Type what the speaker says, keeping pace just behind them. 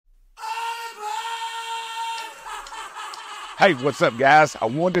Hey, what's up, guys? I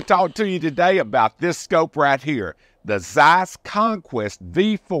wanted to talk to you today about this scope right here, the ZEISS Conquest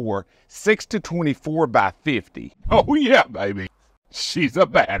V4 6-24 by 50. Oh yeah, baby. She's a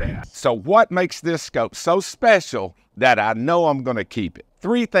badass. So what makes this scope so special that I know I'm going to keep it?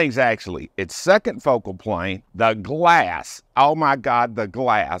 Three things, actually. Its second focal plane, the glass. Oh my God, the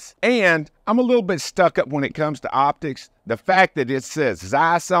glass. And I'm a little bit stuck up when it comes to optics. The fact that it says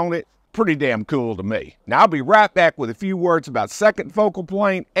ZEISS on it, pretty damn cool to me. Now, I'll be right back with a few words about second focal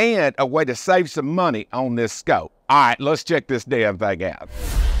plane and a way to save some money on this scope. All right, let's check this damn thing out.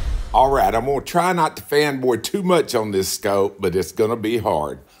 All right, I'm gonna try not to fanboy too much on this scope, but it's gonna be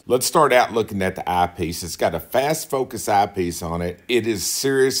hard. Let's start out looking at the eyepiece. It's got a fast focus eyepiece on it. It is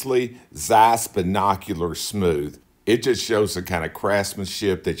seriously ZEISS binocular smooth. It just shows the kind of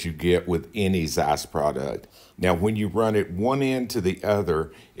craftsmanship that you get with any ZEISS product. Now, when you run it one end to the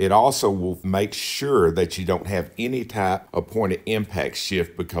other, it also will make sure that you don't have any type of point of impact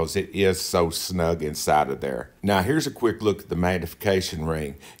shift because it is so snug inside of there. Now, here's a quick look at the magnification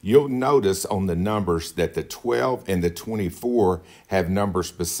ring. You'll notice on the numbers that the 12 and the 24 have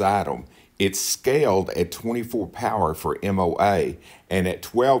numbers beside them. It's scaled at 24 power for MOA, and at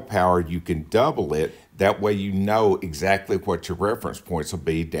 12 power, you can double it. That way you know exactly what your reference points will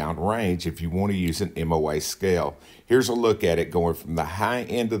be downrange if you want to use an MOA scale. Here's a look at it going from the high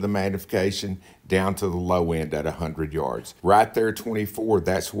end of the magnification down to the low end at 100 yards. Right there, 24,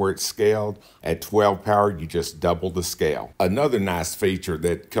 that's where it's scaled. At 12 power, you just double the scale. Another nice feature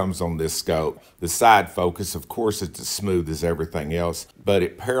that comes on this scope, the side focus, of course, it's as smooth as everything else, but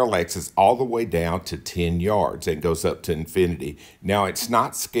it parallaxes all the way down to 10 yards and goes up to infinity. Now, it's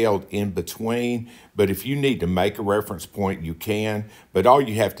not scaled in between, but if you need to make a reference point, you can, but all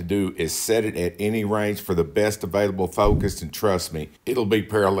you have to do is set it at any range for the best available focus, and trust me, it'll be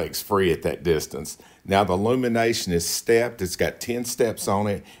parallax free at that distance. Now, the illumination is stepped. It's got 10 steps on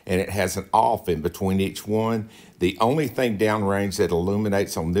it, and it has an off in between each one. The only thing downrange that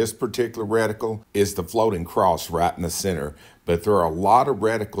illuminates on this particular reticle is the floating cross right in the center. But there are a lot of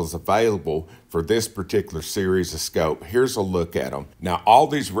reticles available for this particular series of scope. Here's a look at them. Now, all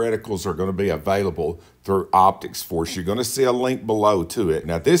these reticles are going to be available through Optics Force. You're going to see a link below to it.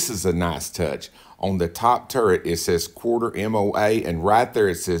 Now, this is a nice touch. On the top turret, it says quarter MOA, and right there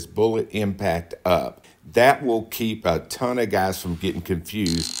it says bullet impact up. That will keep a ton of guys from getting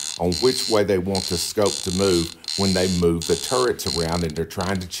confused on which way they want the scope to move when they move the turrets around and they're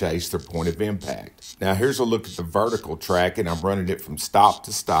trying to chase their point of impact. Now, here's a look at the vertical tracking. I'm running it from stop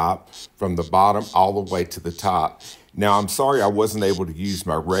to stop, from the bottom all the way to the top. Now, I'm sorry I wasn't able to use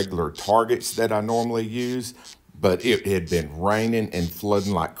my regular targets that I normally use, but it had been raining and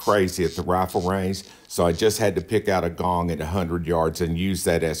flooding like crazy at the rifle range, so I just had to pick out a gong at 100 yards and use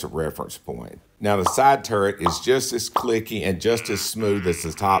that as a reference point. Now, the side turret is just as clicky and just as smooth as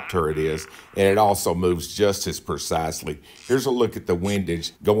the top turret is, and it also moves just as precisely. Here's a look at the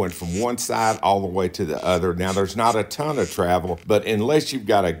windage going from one side all the way to the other. Now, there's not a ton of travel, but unless you've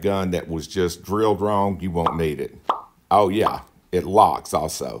got a gun that was just drilled wrong, you won't need it. Oh yeah, it locks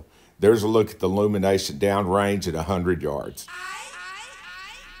also. There's a look at the illumination downrange at 100 yards.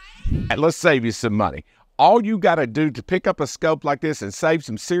 And let's save you some money. All you got to do to pick up a scope like this and save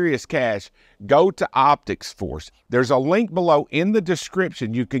some serious cash, go to Optics Force. There's a link below in the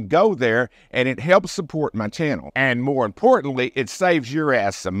description. You can go there, and it helps support my channel. And more importantly, it saves your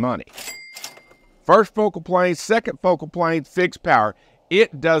ass some money. First focal plane, second focal plane, fixed power.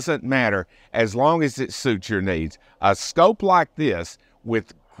 It doesn't matter as long as it suits your needs. A scope like this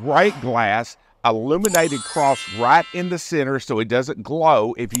with great glass, illuminated cross right in the center so it doesn't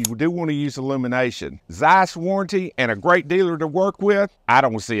glow if you do want to use illumination. ZEISS warranty and a great dealer to work with, I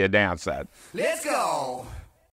don't see a downside. Let's go.